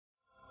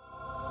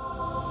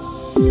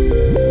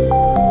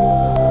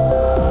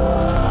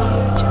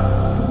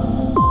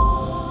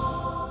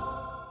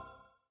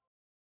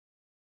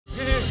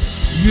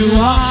You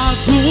are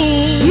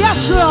good.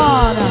 Yes,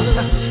 Lord.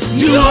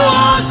 You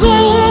are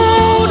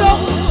good.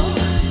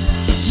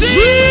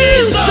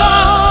 Jesus.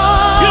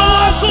 You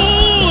are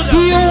good.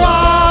 You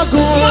are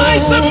good.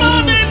 Mighty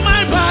man in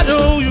my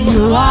battle.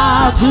 You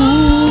are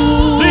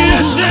good. The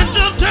ancient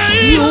of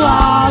days. You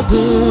are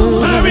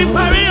good. Very,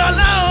 very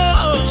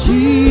alone.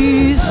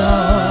 Jesus.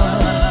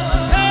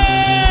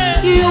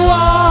 Hey. You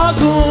are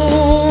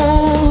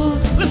good.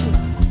 Listen.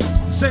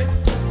 Say,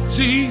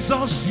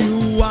 Jesus,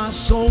 you are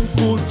so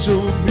good to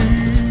me.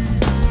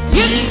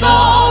 You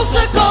know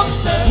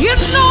circumstances. You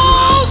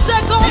know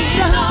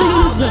circumstances.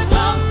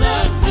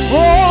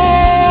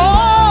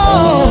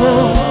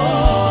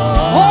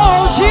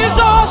 Oh,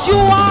 Jesus, you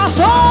are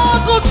so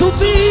good to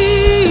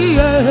me.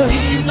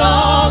 You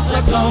know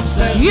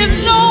circumstances. You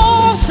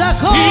know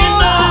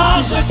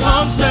circumstances.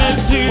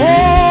 Oh,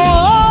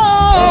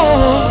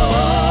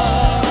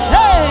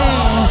 hey,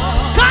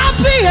 can't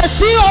be a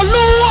see or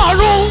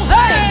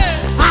hey,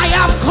 I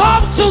have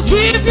come to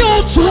give you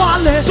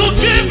toilet. To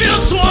give you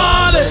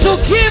toilet. To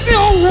give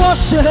you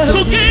worship.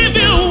 To give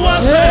you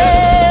worship.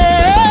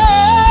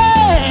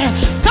 Hey,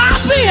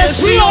 can't be a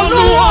see or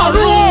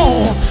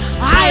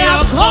I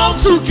have come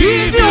to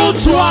give you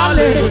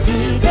toilet.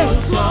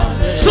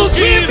 To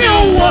give you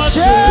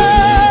worship.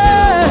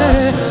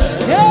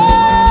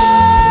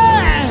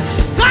 Yeah,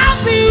 can't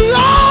be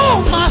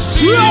all my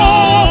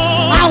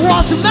I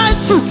was meant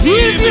to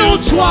give you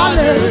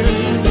toilet.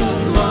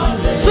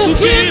 To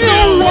give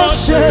you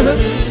worship.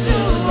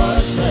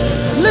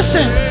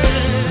 Listen,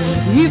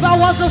 if I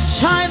was a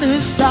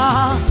shining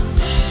star,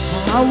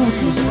 I would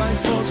do it.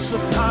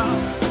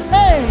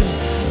 Hey,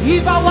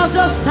 if I was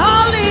a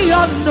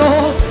stallion,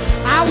 no,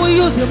 I will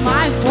use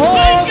my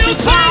force and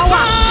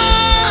power.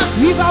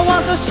 If I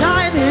was a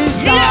shining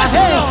star, yes,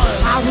 hey,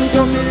 I will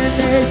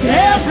dominate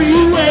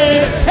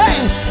everywhere. Hey,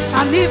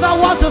 and if I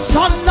was a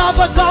son of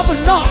a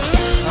governor,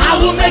 I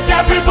will make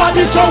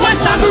everybody throw a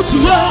salute to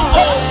you.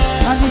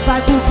 And if I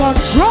could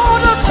control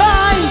the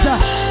times,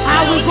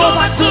 I will go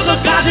back to the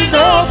Garden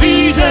of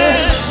Eden.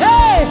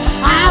 Hey,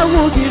 I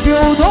will give you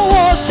the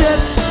worship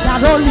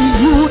that only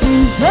you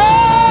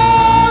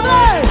deserve.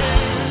 Hey,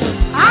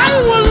 I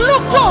will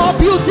look for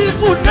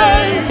beautiful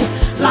names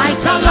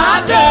like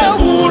Alade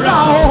Wura.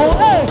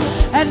 Hey,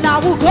 and I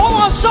will go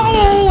on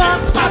someone,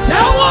 but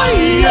tell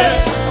me,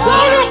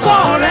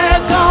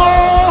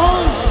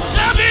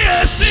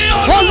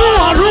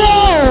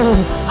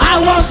 I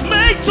was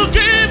made to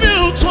give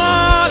you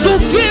toilet. to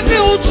give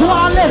you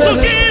toilet. To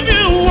give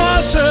you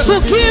worship. To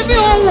give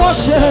you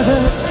worship.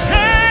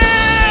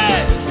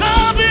 Hey,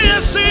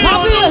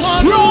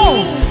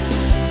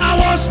 I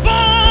was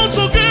born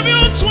to give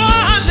you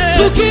toilet.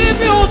 To give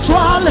you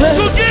toilet.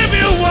 To give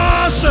you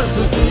worship.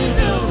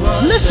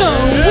 Listen,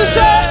 we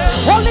say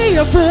only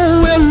a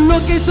fool will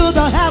look into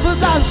the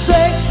heavens and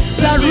say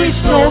there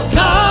is no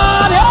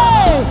God.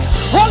 Hey,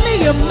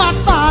 only a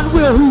madman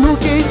will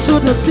look into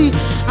the sea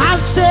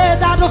and say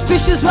that the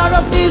fishes were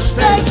a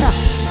mistake.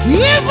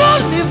 Even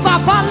if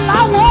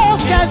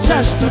Babalawos can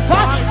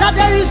testify that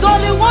there is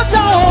only one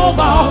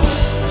Jehovah.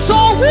 So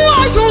who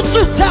are you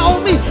to tell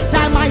me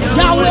that my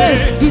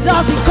Yahweh, he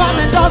doesn't come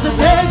and doesn't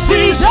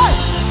exist?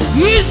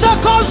 He's a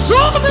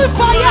consuming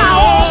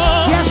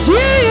fire. Yes,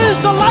 he is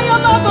the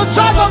Lion of the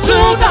tribe of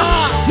Judah.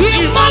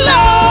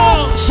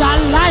 Himalaya shall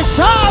I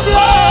serve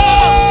you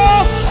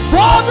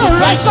for the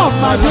rest of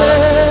my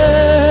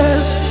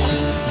days.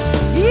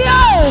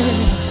 Yeah,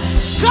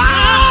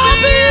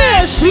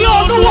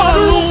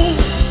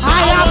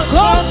 I have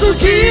come to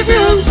give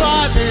you,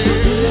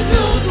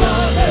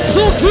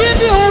 to give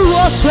you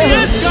worship.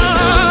 Yes, God.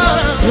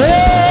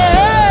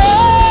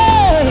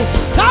 Hey,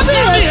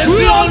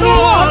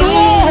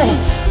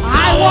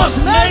 I was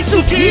meant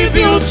to give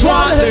you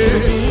toilet.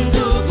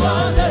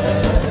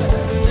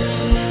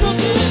 To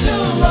give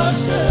you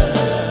worship.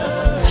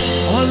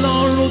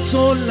 Ọlọ́run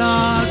tó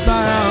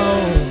lágbára o.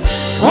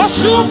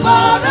 Òṣùpá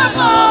rẹ̀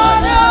máa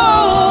rẹ̀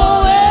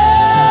òwe.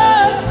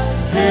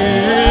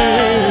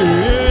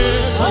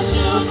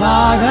 Òṣùpá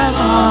rẹ̀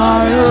máa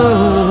rẹ̀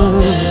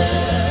òwe.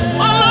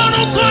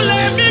 Ọlọ́run tó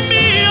lè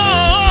mímí o.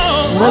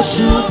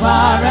 Òṣùpá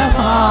rẹ̀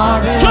máa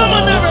rẹ̀ òwe. Come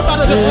on,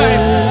 everybody, declare.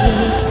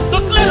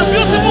 Declare the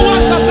beautiful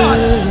works of God.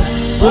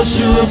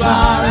 Òṣùpá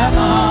rẹ̀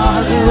máa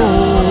rẹ̀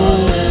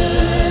òwe.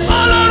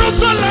 Ọlọ́run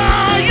tó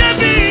láyé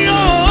mi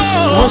o.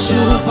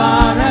 Òṣùpá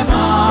rẹ̀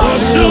máa rẹ̀ òwe.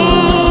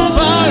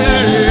 Òṣùpá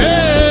rẹ̀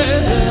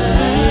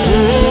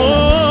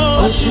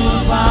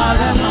Òṣùpá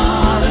rẹ̀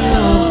máa rẹ̀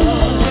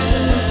òwe.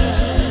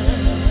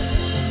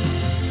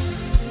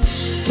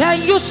 Can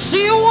you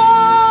see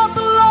what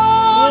the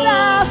Lord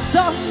has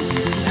done?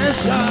 Yes,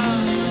 God.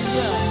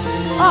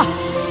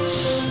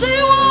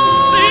 See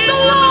what the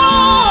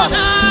Lord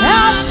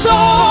has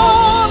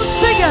done.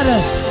 Sing it.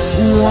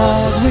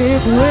 What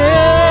we've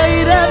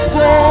waited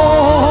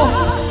for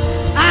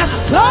has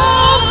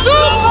come to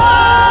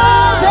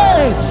pass.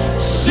 Hey,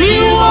 see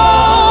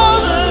what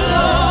the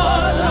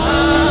Lord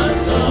has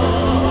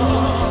done.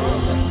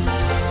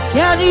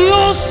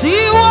 you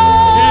see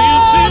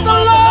what the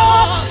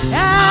Lord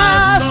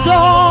has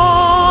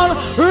done?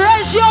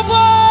 Raise your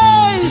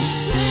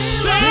voice.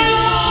 Say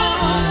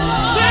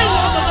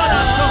what the Lord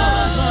has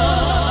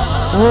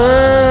done.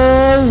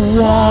 Oh,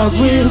 what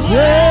we're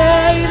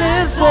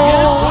waiting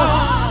for.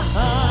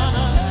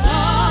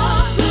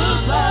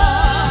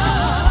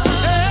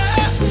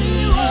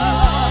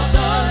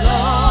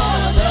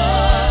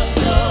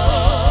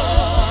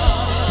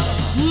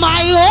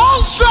 My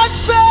own strength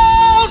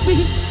failed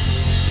me.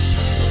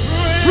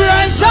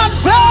 Friends and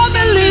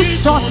families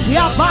turned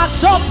their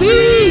backs on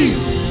me.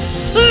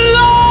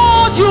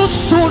 Lord, you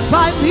stood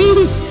by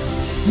me.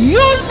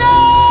 You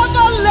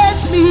never let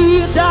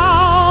me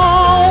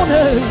down.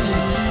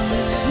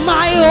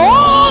 My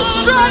own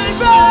strength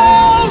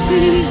failed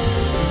me.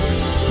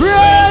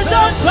 Friends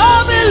and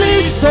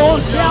families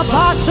turned their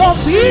backs on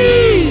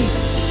me.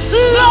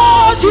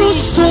 Lord, you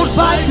stood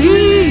by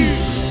me.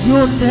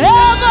 You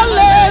never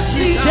let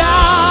me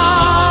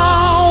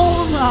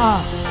down.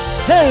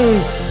 Hey,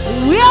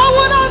 where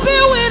would I be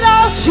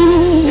without you?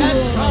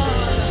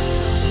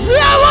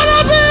 Where would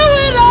I be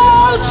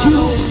without you?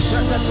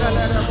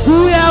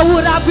 Where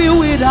would I be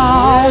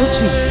without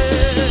you?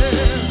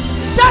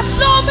 That's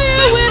not me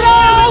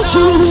without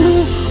you.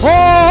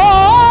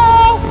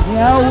 Oh,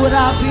 where would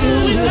I be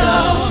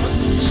without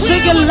you?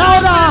 Sing it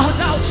louder.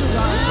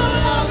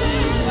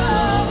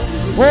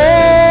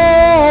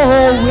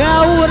 Oh,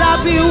 where would I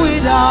be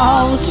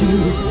without you?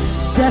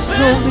 There's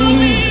no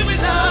me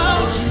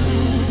without you.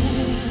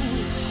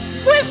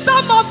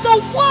 Wisdom of the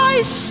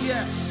wise,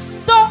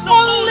 the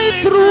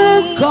only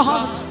true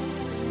God.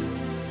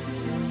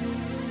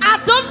 I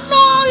don't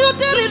know how you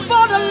did it,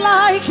 but I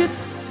like it.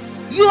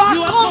 You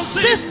are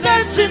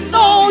consistent in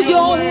all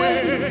your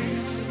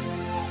ways.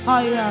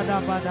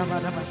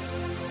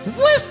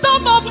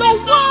 Wisdom of the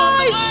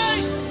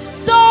wise,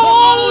 the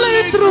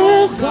only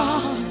true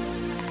God.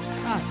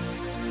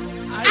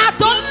 I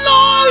don't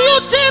know you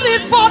did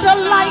it, but I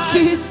like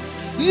it.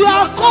 You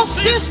are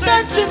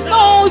consistent in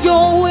all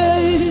your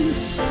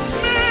ways.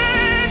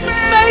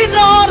 May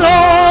not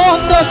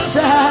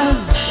understand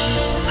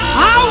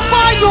how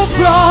far you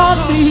brought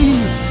me.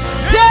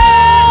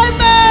 They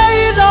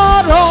may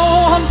not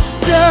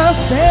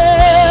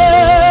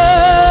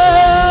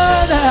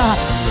understand.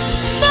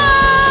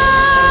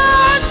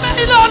 Man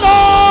may not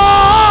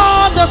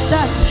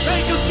understand.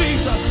 Thank you,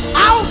 Jesus.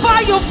 How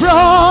far you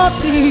brought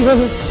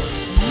me.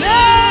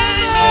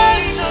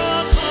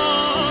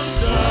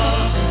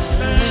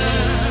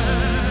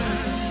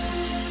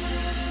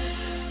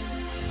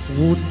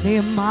 Oni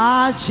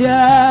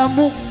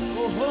májẹ̀mú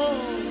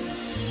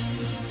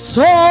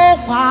tó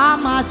pa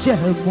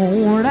májẹ̀mú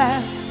rẹ̀.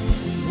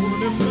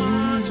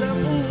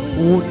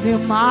 Oni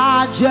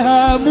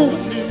májẹ̀mú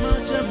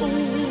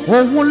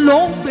òun ló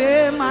ń gbé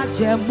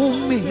májẹ̀mú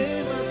mi.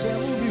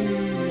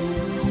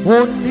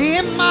 Oni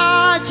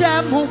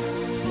májẹ̀mú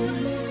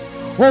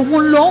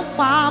òun ló ń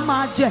pa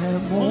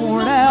májẹ̀mú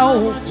rẹ̀ o.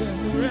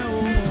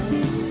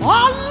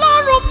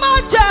 Ọlọ́run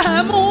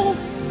májẹ̀mú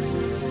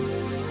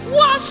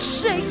wá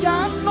ṣe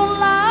ìyanu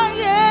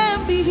láyé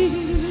mi.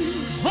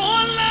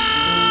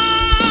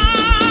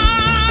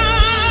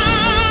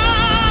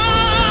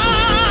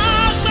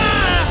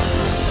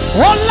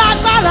 Ó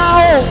lágbára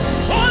o.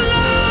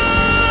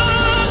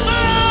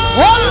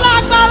 Ó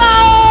lágbára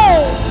o.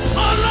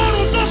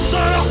 Ọlọ́run tó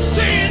sọ̀rọ̀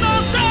tí iná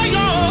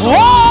sẹ́yọ̀.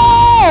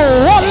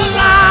 Ó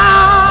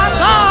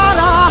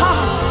lágbára.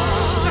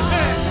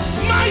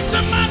 Mighty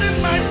man in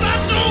my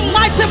battle.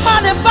 Mighty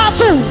man in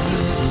battle.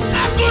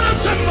 Agúnlẹ̀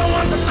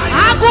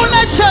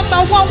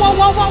jẹ̀mẹ̀ wọ́n.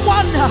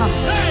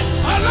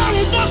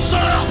 Ọlọ́run tó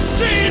sọ̀rọ̀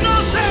tí iná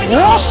sẹ́yọ̀.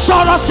 Ó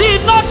sọ̀rọ̀ tí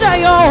iná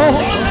jẹ̀yọ̀.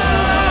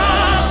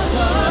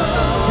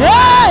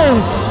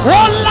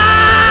 Ó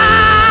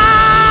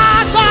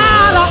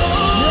lágbára.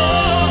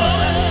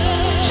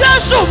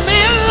 Jésù mi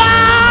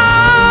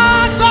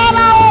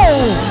lágbára o.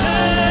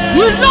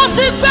 Iná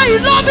ti gbé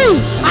iná mi,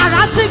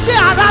 àrá ti gbé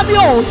ara mi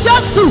o.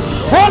 Jésù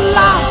ó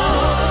lá.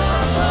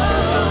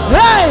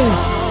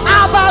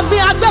 Àbàmì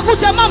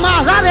agbẹ́kújẹ mama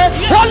ara rẹ̀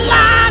ó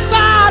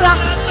lágbára.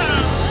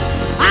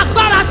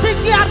 Agbára ti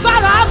gbé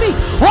agbára mi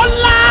ó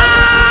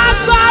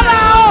lágbára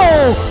o.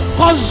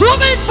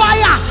 Consuming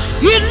fire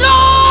iná.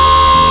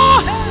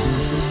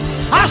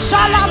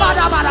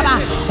 Aṣálàbàdàbàdàbà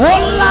ó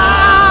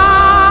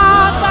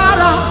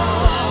lágbára.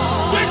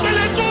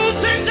 Gbẹ̀gbẹ̀lẹ̀kú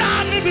ti ń dá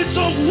níbi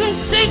tó wù.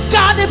 Ti ń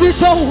ká níbi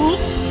tó wù.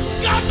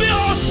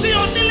 Kábíyèsí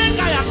onílé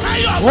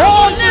kàyàkáyọ̀.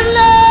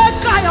 Onílé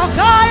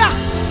kàyàkáyà.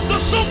 The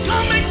soon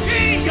coming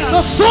King.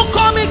 The soon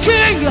coming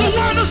King. The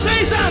one who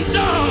says and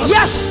does.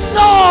 Yes,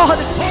 Lord.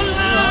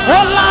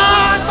 Oh,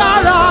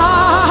 lágbára.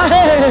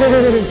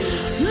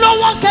 No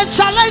one can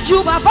challenge you,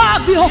 Baba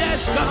Mio.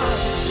 Yes, God.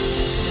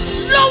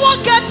 No one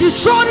can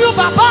dethrone you,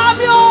 Baba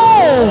Mio.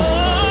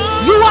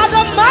 You are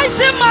the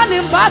mighty man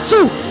in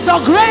battle, the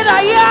great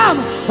I am.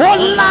 Oh,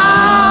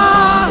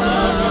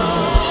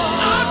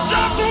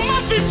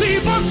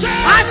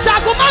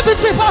 Ajagun má fi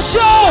ti bọ́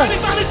ṣe o.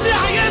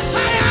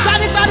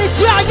 Gbanigbani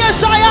tí ayé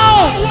sáyà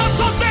o.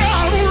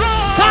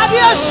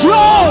 Kábíyèsí o.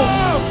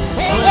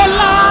 Ó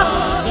lá.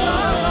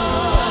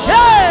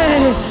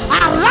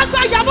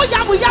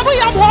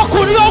 yamu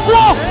ọkùnrin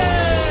ogun.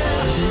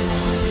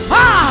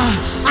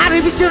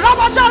 Àrìbìtì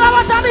rábátá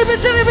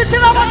rìbìtì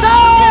rábátá.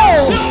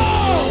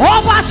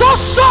 Ọba tó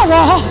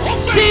sọ̀rọ̀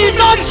tí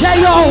iná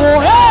jẹyọ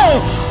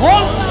o.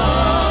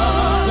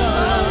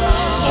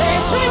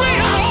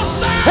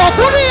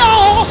 Ọkùnrin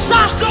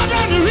ọ̀sà.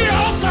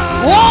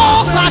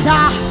 Ó padà.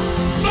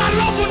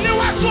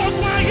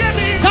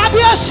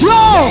 Kábíyèsí o.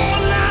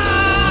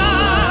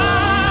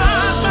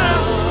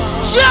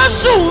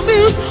 Jésù mi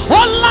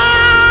ó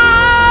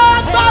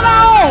lágbára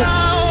o.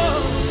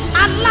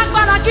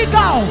 Alágbára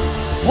gíga o.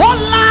 Ó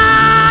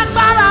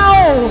lágbára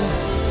o.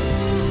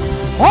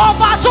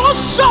 Ọba tó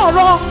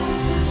sọ̀rọ̀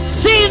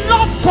tí iná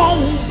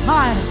fọ̀hún.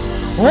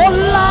 Ó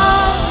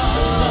lágbára.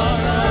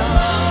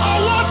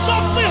 Ọwọ́ tó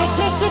pín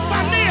òkú pupa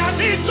ní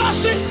àní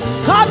ìjọsìn.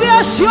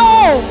 Kábíyèsí o.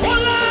 Ó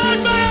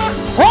lágbára.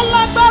 Ó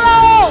lágbára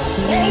o.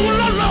 Òun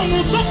ló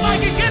lọ́hùn tó pa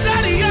gígé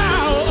dárí yá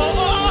o.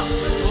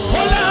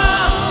 Ó lágbára.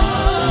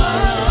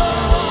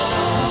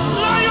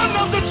 Lion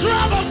of the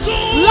tribe of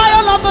Judah.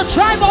 Lion of the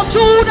tribe of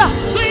Judah.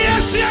 The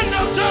ancient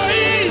of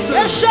days.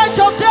 Ancient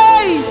of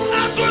days.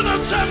 I'm gonna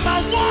tell my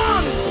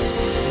one.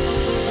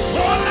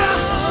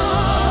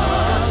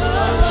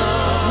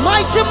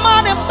 Mighty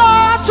man in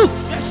battle.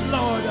 Yes,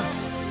 Lord.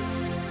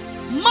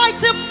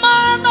 Mighty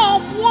man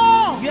of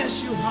war. Yes,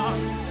 you are.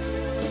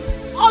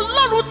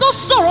 Ọlọ́run tó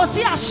sọ̀rọ̀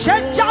tí àṣẹ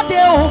jáde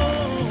o.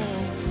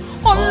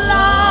 Ó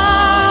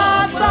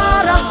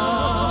lágbára.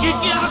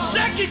 Kìkì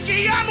àṣẹ, kìkì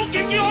yánu,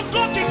 kìkì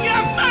ògo, kìkì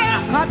agbára.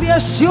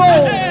 Kábíyèsí o.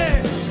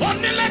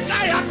 Onílé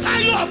káyà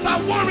káyọ̀ ọba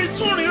wọ́rin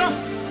tún ríran.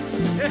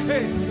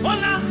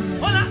 Ọlá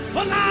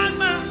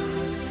àgbà.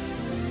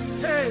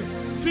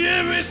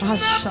 Fear is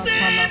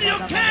nothing you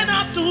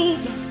cannot do.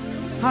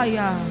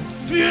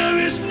 Fear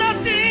is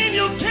nothing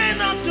you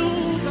cannot do.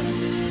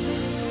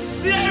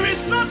 There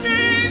is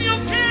nothing you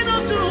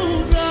cannot do.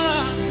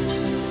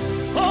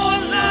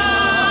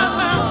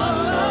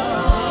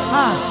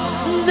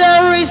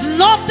 There is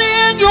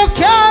nothing you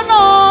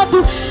cannot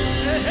do.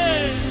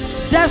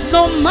 There's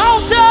no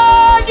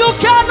mountain you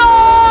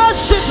cannot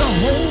shift.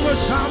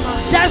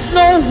 There's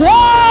no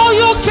wall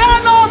you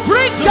cannot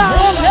break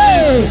down.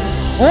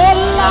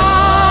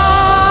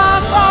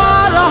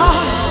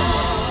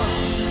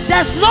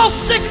 There's no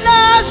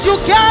sickness you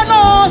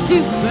cannot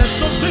heal. There's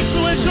no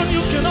situation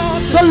you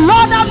cannot heal. The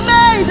Lord has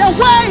made a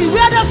way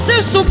where there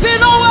seems to be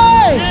no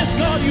way. Yes,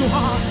 God, you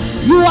are.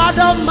 You are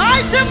the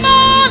mighty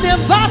man in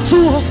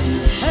battle.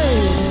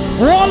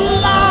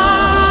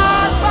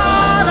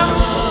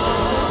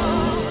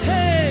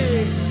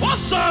 Hey,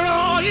 what's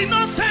sorrow you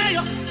no say?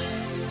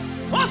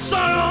 What's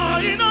sorrow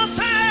you no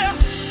say?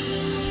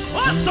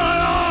 What's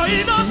sorrow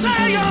you no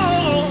say?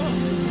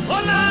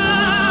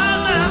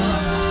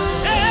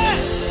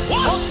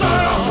 What's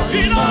sorrow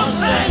you no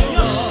say?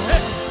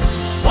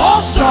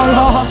 What's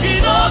sorrow you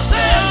no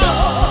say?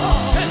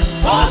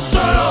 What's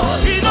sorrow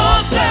you no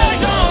say?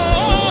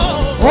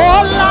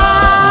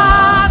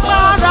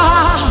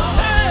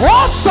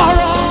 Ó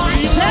sọ̀rọ̀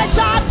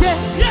àṣẹjáde.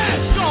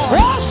 Yes, God.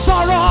 Ó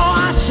sọ̀rọ̀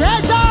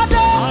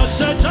àṣẹjáde. Ó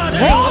sọ̀rọ̀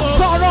àṣẹjáde. Ó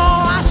sọ̀rọ̀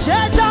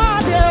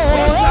àṣẹjáde.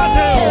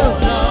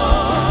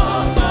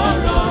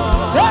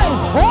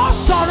 Ó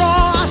sọ̀rọ̀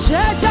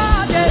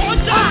àṣẹjáde.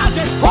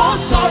 Ó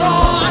sọ̀rọ̀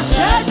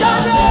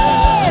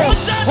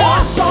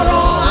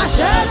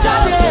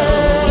àṣẹjáde.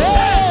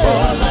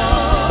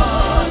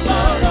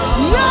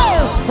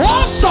 Ó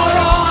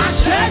sọ̀rọ̀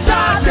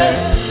àṣẹjáde.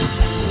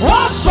 Ó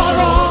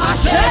sọ̀rọ̀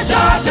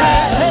àṣẹjáde.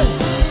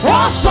 Ó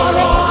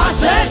sọ̀rọ̀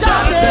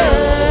àṣẹjáde.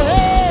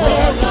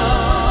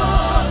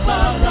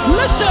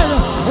 Listen,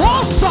 ó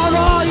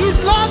sọ̀rọ̀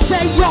iná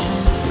jẹyọ.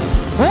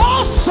 Ó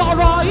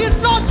sọ̀rọ̀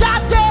iná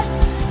jáde.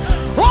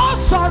 Ó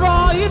sọ̀rọ̀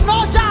iná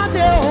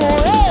jáde.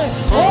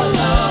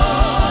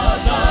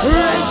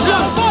 Raise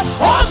your voice.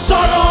 Ó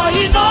sọ̀rọ̀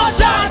iná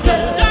jáde.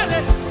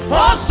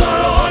 Ó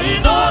sọ̀rọ̀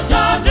iná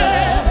jáde.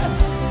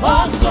 Ó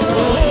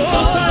sọ̀rọ̀ iná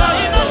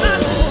jáde.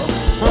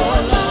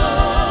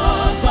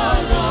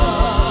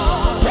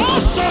 Ó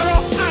sọ̀rọ̀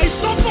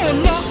àìsàn kò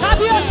lọ.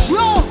 Kábíyèsí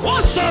o. Ó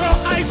sọ̀rọ̀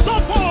àìsàn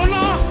kò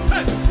lọ.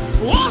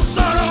 Ó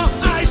sọ̀rọ̀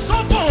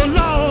àìsàn kò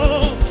lọ.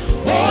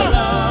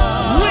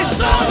 We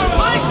serve a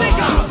mighty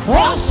God.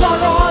 Ó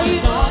sọ̀rọ̀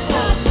iná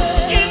jáde.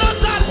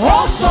 Ó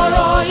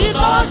sọ̀rọ̀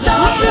iná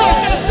jáde.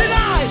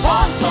 Ó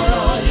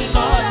sọ̀rọ̀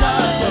iná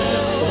jáde.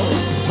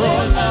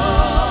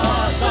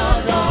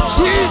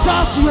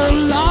 Jesus, you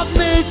love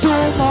me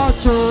too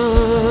much. Too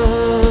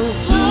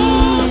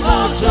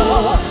much,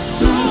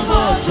 too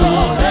much,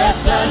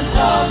 excess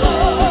love.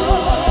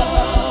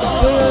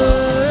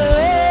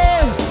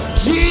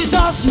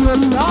 Jesus, you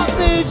love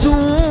me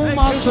too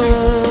much. Too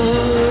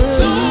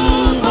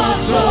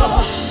much,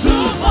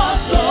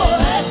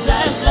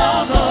 excess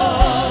love.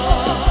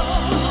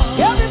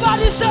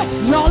 Everybody say,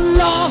 your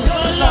love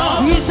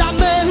is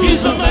amazing.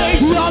 He's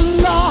amazing. Your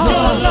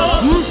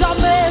love is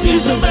amazing.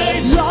 He's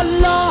amazing. Your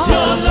love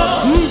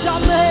is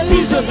amazing.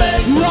 He's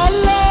amazing. Your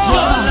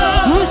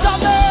love is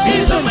amazing.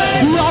 He's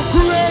amazing. Your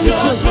grace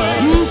is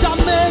amazing.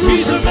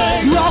 He's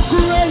amazing. Your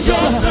grace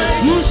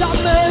is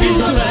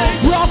amazing.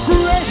 Your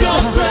grace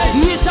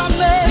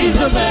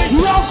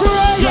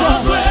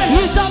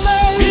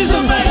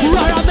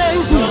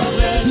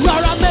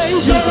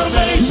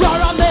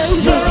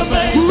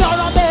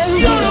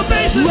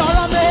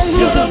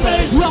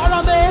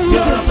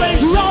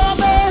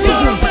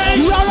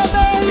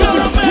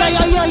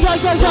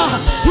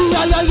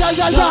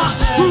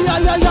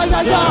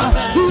my God.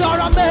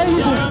 You're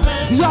amazing.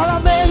 You're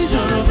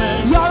amazing.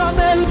 You're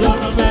amazing.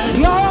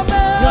 You're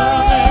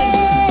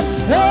amazing.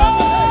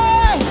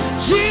 Hey,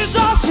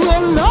 Jesus, you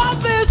love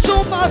me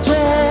too much.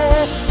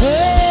 Hey.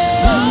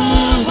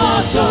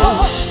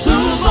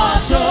 Too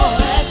much,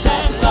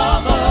 excess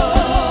love.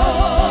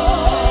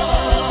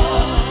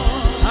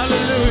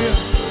 Hallelujah.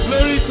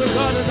 Glory to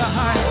God in the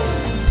highest.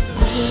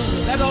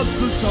 Let us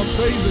do some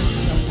praises.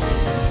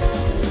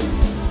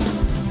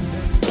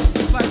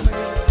 5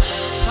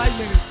 minutes. 5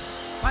 minutes.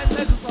 5 minutes.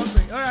 Let's do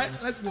something. All right,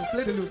 let's go.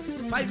 Play the loop.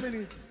 5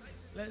 minutes.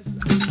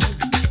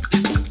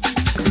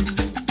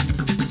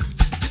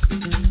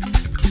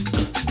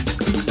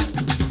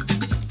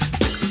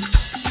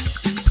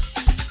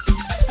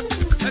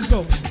 Let's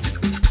go.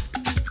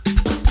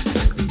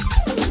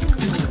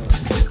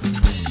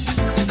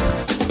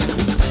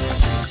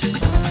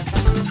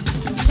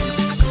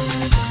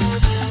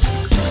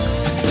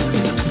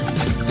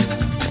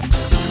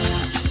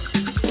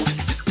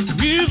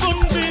 Even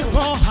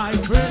before I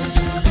pray,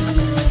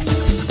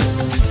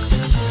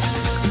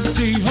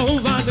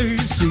 Jehovah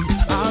Nissi,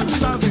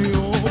 answer me,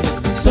 oh.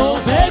 So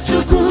that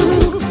you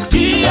could,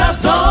 He has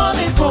done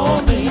it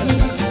for me.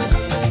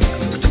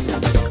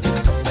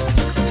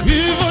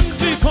 Even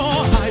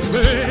before I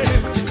pray,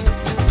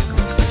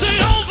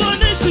 Jehovah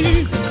Nissi,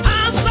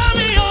 answer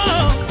me,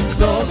 oh.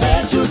 So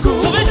that you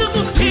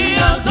could, He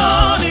has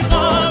done it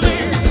for me.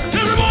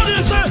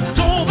 Everybody say,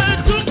 so that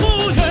you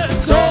could, yeah.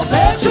 so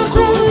that you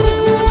could.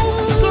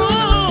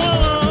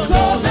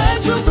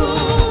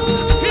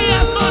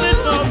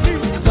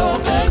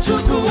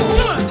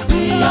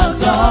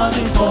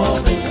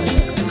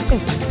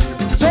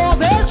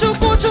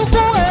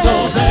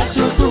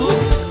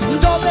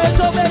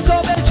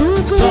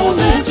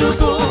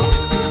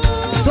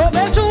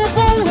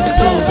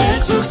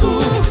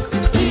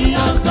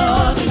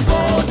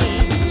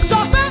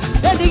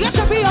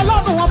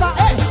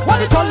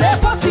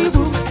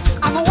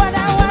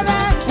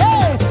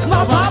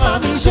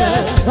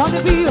 Want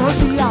to be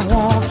see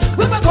àwọn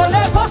wípé kò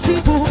lè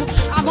possible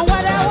àmọ́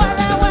wẹ́rẹ́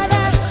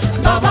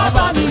bàbá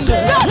bá mi ṣe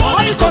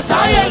wọ́n ní kò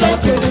sáyé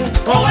lókè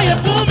owó yẹ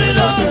fún mi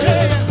lókè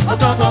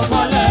ọ̀tọ̀ọ̀tọ̀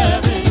fọlẹ́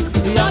mi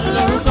ìyanu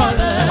lórúkọ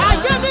rẹ̀.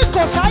 Ayé ní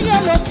kò sáyé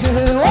lókè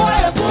owó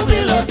yẹ fún mi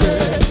lókè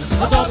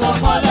ọ̀tọ̀ọ̀tọ̀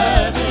fọlẹ́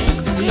mi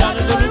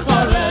ìyanu lórúkọ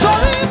rẹ̀.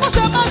 Torí bó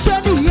ṣe máa ṣe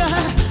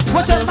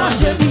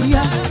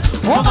nìyẹn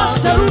ó máa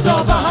ṣerú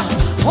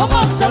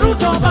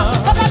dọ̀bà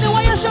bàbá ni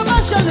wọ́n yẹ ṣe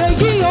máa ṣe lè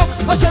yí o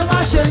bó ṣe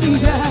máa ṣe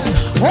nìyẹn.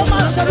 Ó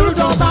máa ṣerú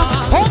dọ̀bà,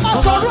 ó máa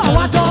sọ̀rọ̀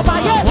àwọn dọ̀bà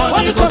yẹ.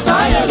 Wọ́n ní kò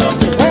sáyé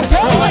lókè,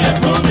 owó yẹ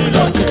fún mi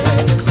lókè,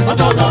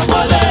 ọ̀tọ̀ọ̀tọ̀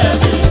fọlẹ́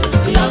mi,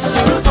 ìyanu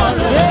lórúkọ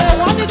rẹ̀.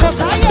 Wọ́n ní kò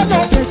sáyé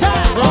lókè sẹ́.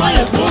 Owó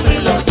yẹ fún mi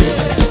lókè,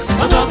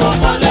 ọ̀tọ̀ọ̀tọ̀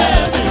fọlẹ́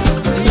mi,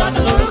 ìyanu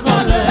lórúkọ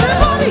rẹ̀.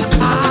 Everybody,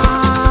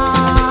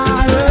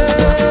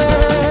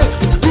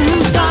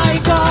 this guy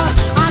got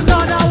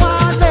another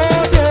one no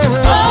dey.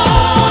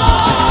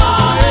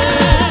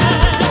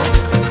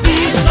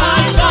 This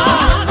guy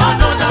got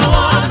another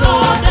one no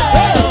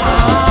day.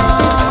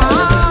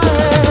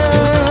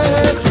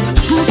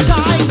 This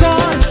guy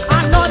got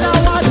another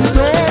one no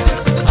dey.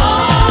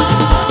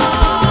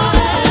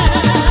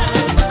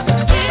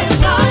 This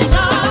guy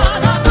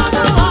got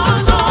another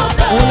one no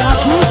day. Oh yeah,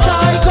 this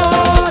guy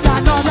got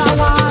another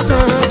one no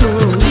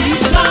dey.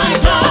 This guy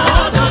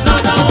got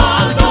another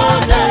one no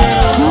day.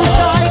 This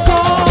guy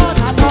got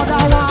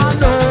another one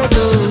no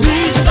dey.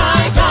 This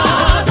guy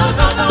got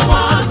another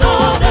one no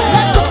day.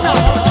 Let's go now.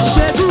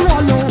 Ṣé bí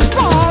wọ́n lò ń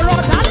fọ̀rọ̀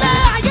dálẹ̀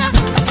ayé?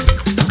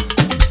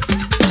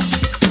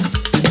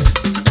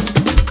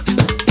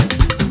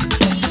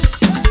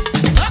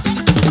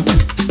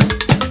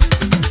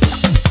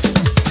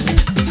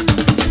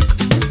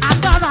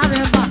 Agbára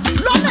rẹ̀ mà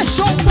ló lè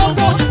ṣohun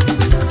gbogbo.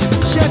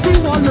 Ṣé bí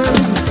wọ́n lò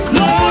rí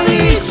lórí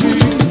ìjì?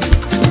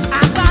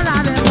 Agbára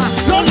rẹ̀ mà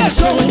ló lè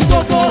ṣohun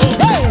gbogbo.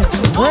 Hey,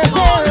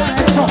 ògo rẹ̀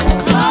tàn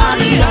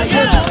kárí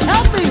ayé.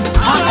 Help me.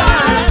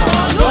 Agbára rẹ̀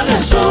kan ló lè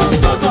ṣohun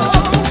gbogbo.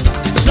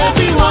 Ṣé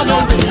bí wọ́n lò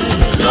rí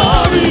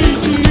lórí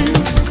ìjì?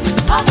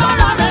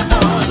 Agbára rẹ̀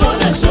kan ló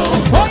lè ṣohun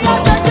gbogbo. Ó yá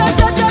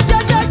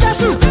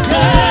Jésù.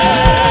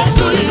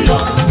 Jésù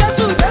iyọ̀,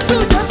 Jésù. Jésù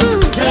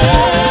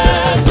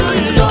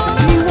iyọ̀,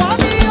 Ìwọ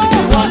ni ó.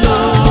 ìwọ ló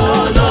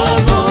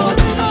lógo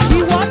nínú.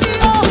 Ìwọ ni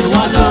ó.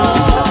 Ìwọ ló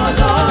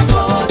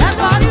lógo Ẹ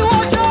pariwo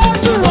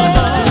Jésù.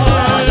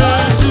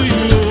 Jésù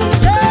iyọ̀,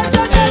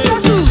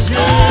 Jésù.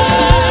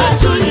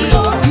 Jésù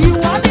iyọ̀,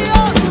 Ìwọ ni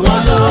ó. ìwọ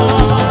ló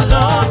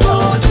lógo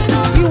nínú.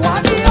 Ìwọ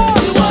ni ó.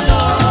 Ìwọ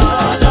ló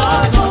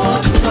lógo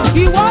nínú.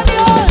 Ìwọ ni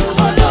ó.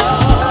 Ìwọ ló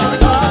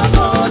lógo nínú.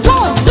 1,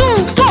 2,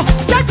 go.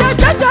 Jẹ́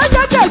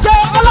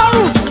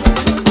Ọlọ́run.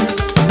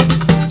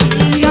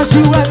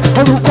 Jésù ẹ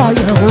orúkọ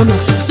yẹn ò lò.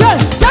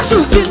 Jésù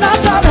ti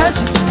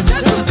Násárẹ́tì.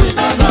 Jésù ti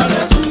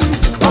Násárẹ́tì,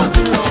 ó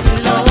ti ràn mí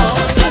lọ́wọ́.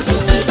 Jésù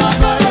ti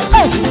Násárẹ́tì.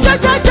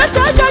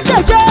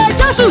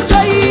 Jésù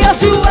jẹ́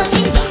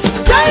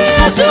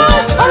Jésù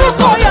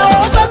orúkọ yẹn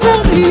ò gbẹ́kùn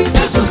mi.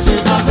 Jésù ti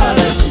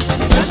Násárẹ́tì,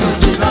 Jésù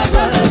ti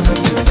Násárẹ́tì,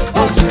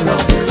 ó ti ràn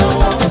mí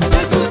lọ́wọ́.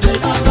 Jésù ti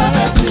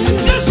Násárẹ́tì,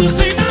 Jésù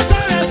ti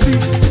Násárẹ́tì,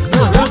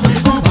 ọ̀rẹ́ mi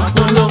kò bá gbọ́.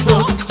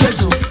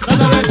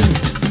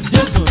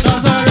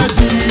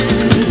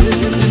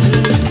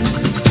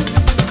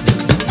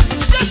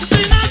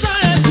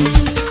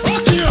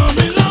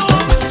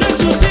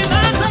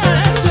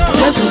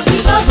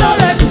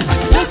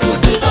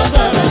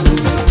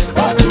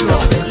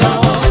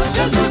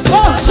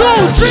 2,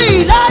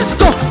 3, let's